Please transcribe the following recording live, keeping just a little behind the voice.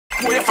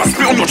What if I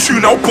spit on your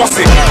tune, I'll boss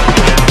it.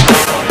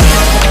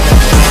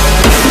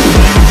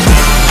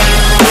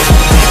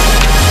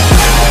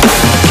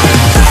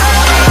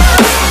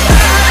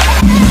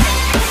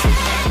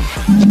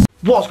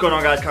 What's going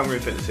on, guys? Callum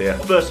Fitness here.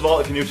 First of all,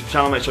 if you're new to the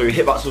channel, make sure you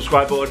hit that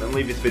subscribe button and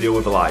leave this video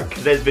with a like.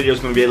 Today's video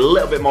is going to be a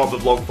little bit more of a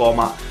vlog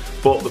format,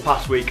 but the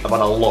past week I've had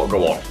a lot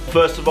go on.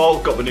 First of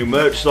all, got the new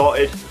merch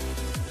sorted.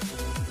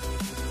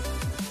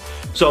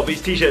 So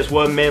these t-shirts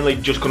were mainly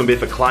just going to be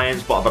for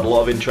clients, but I've had a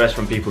lot of interest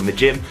from people in the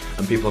gym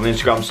and people on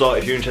Instagram. So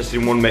if you're interested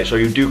in one, make sure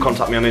you do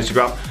contact me on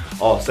Instagram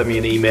or send me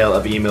an email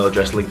at the email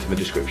address linked in the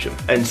description.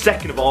 And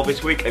second of all,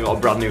 this week I got a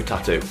brand new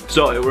tattoo.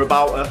 So it were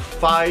about a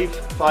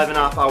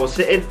 5.5 hour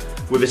sitting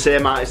with the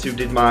same artist who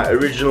did my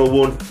original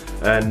one,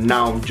 and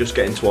now I'm just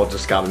getting towards the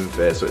scabbing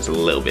phase, so it's a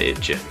little bit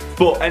itchy.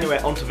 But anyway,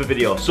 onto the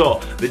video. So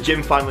the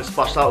gym finally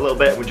splashed out a little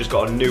bit, and we just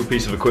got a new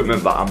piece of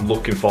equipment that I'm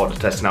looking forward to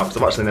testing out, because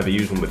I've actually never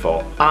used one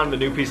before. And the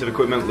new piece of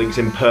equipment links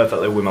in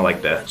perfectly with my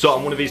leg day. So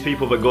I'm one of these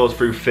people that goes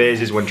through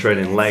phases when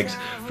training legs.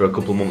 For a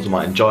couple of months I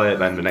might enjoy it,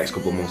 then the next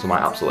couple of months I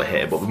might absolutely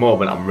hate it. But at the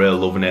moment I'm really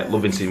loving it,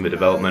 loving seeing the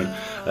development,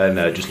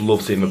 and just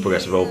love seeing the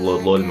progressive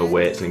overload, loading my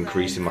weights and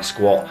increasing my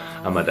squat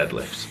and my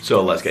deadlifts.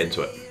 So let's get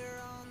into it.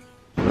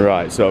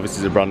 Right, so this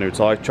is a brand new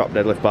toy, chop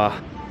deadlift bar.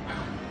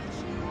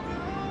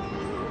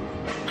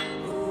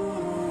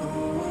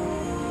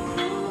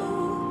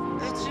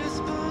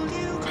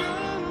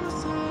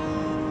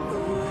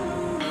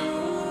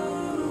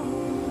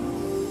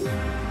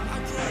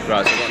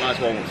 Right, so I've got a nice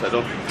warm-up set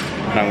done.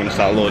 And I'm going to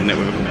start loading it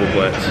with a couple of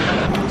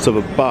plates. So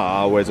the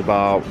bar weighs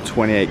about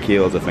 28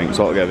 kilos, I think.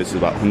 So altogether this is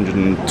about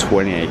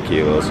 128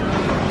 kilos.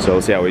 So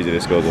we'll see how easy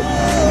this goes up.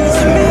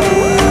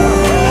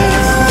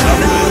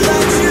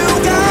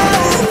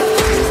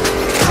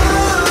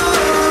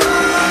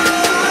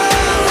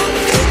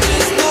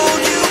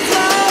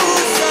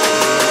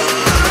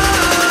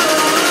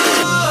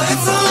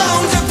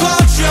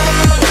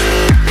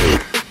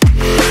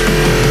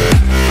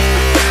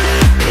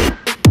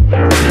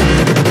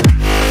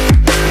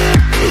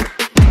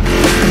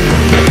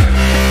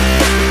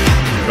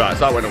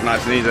 That went up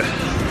nice and easy,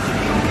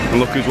 and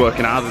look who's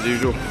working hard as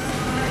usual.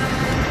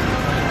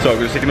 So I'm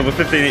going to stick another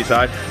 15 each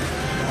side,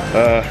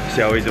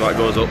 see how easy that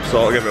goes up. So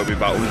I'll give it be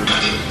about 100,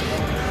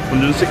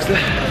 160.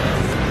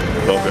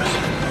 Focus,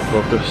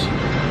 focus.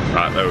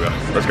 Right, there we go,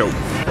 let's go.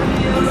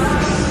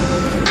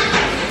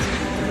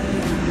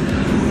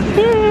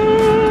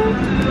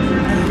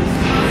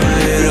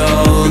 It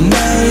all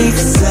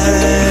makes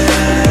sense.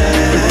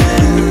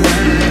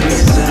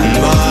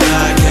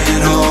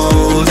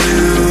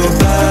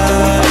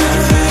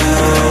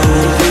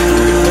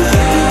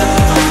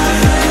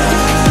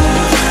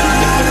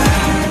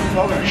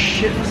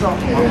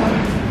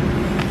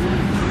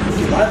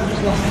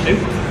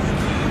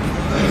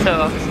 So,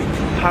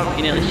 apparently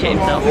you nearly shit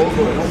himself.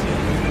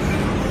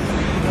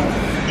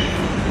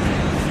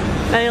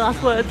 Any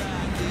last words?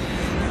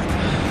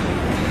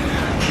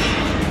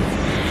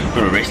 I'm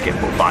going to risk it,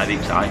 put 5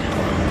 each side.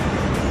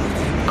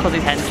 Cause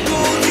he's hench.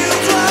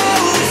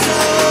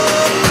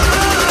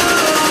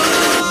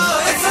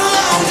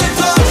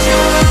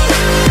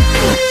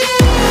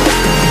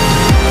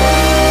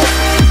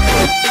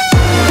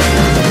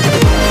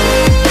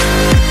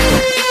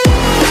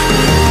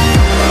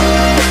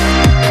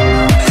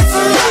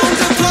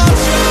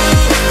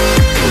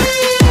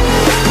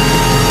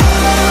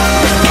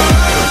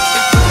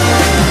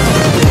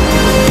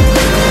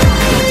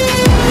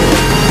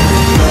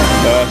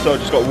 So I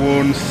just got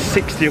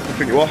 160 up, I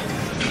think it was,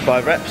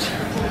 5 reps.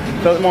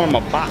 Felt it more on my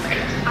back.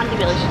 And the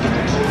village.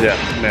 Yeah,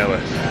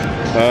 nearly.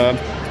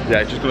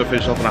 Yeah, just going to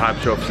finish off on a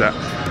hypertrophy set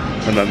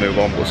and then move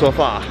on. But so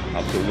far,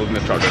 absolutely loving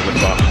the track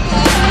deadlift bar.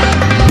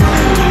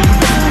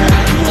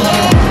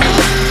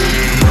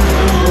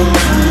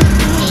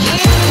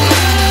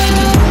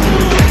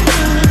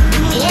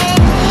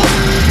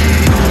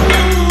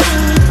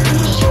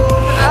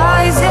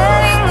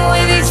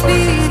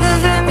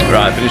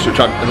 Right, I finished the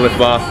track deadlift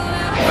bar.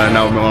 And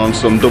now we're going on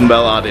some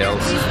dumbbell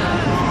RDLs.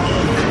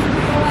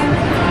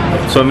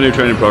 So in the new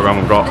training program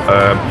we've got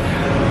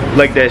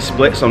leg day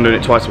split, so I'm doing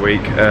it twice a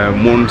week.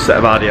 One set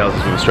of RDLs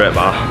is with a straight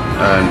bar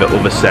and the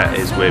other set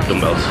is with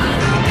dumbbells.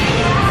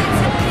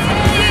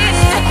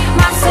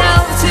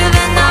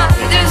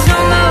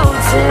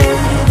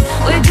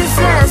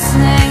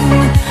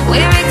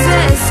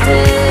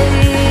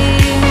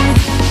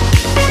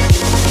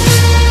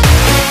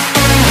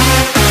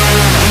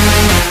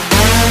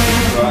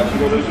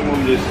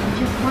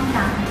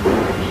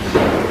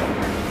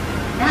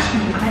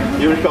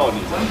 You recording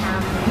yourself?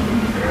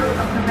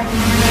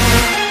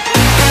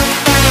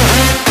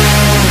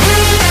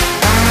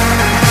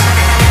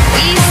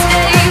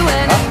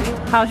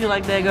 How's your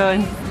leg day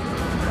going?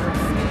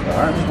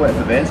 Alright, just waiting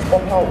for veins to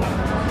pop out.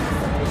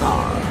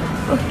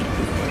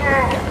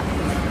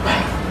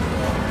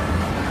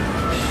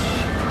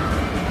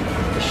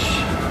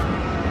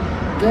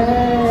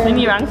 I mean,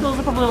 your ankles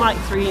are probably like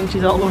 3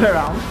 inches all the way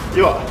around.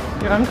 You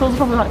what? Your ankles are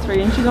probably like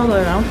 3 inches all the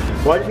way around.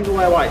 Why do you think I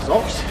wear white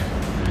socks?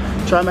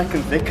 Try and make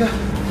them thicker.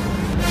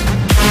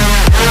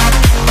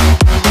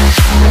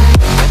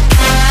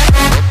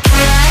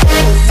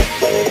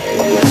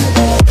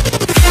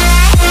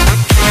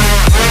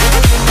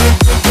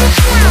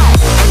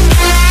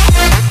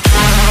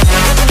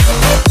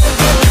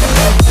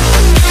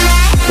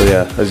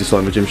 as you saw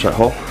in the gym shot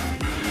haul,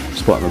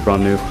 spotting my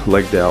brand new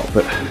leg day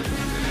outfit.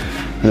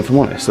 And if I'm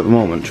honest, at the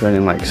moment,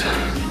 training legs,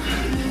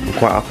 I'm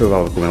quite happy with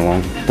how we're coming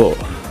along, but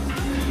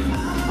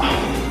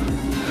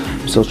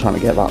I'm still trying to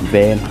get that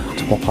vein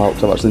to pop out,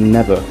 because I've actually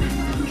never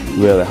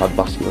really had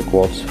vascular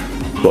quads.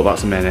 But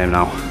that's the main aim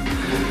now,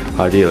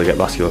 ideally get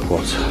vascular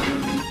quads.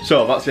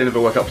 So that's the end of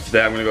the workout for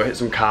today. I'm going to go hit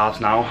some calves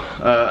now.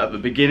 At the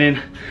beginning,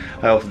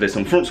 I also did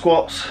some front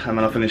squats, and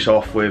then I'll finish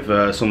off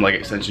with some leg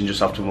extension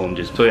just after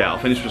lunges. So yeah, I'll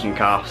finish with some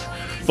calves,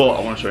 but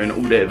I want to show you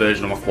an updated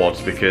version of my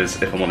quads, because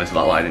if I'm honest,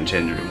 that line didn't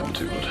change it wasn't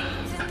too good.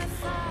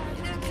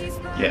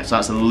 Yeah, so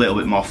that's a little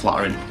bit more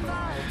flattering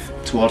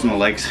towards my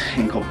legs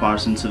in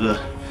comparison to the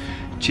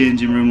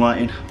changing room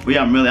lighting. But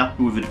yeah, I'm really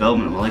happy with the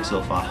development of my legs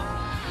so far.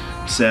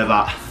 Say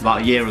that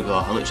about a year ago,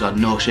 I literally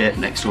had no shape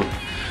next to them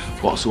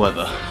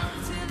whatsoever.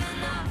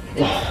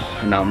 Oh,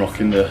 and now I'm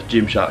rocking the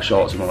Gymshark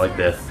shorts in my leg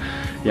day.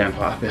 Yeah, I'm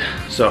quite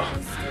happy. So,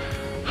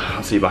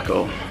 I'll see you back at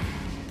home.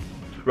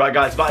 Right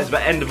guys, that is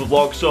the end of the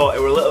vlog. So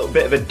it was a little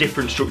bit of a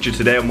different structure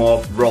today,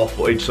 more raw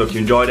footage. So if you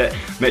enjoyed it,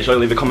 make sure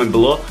you leave a comment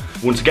below.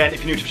 Once again,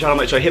 if you're new to the channel,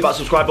 make sure you hit that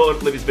subscribe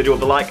button, leave this video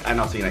with a like, and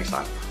I'll see you next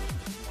time.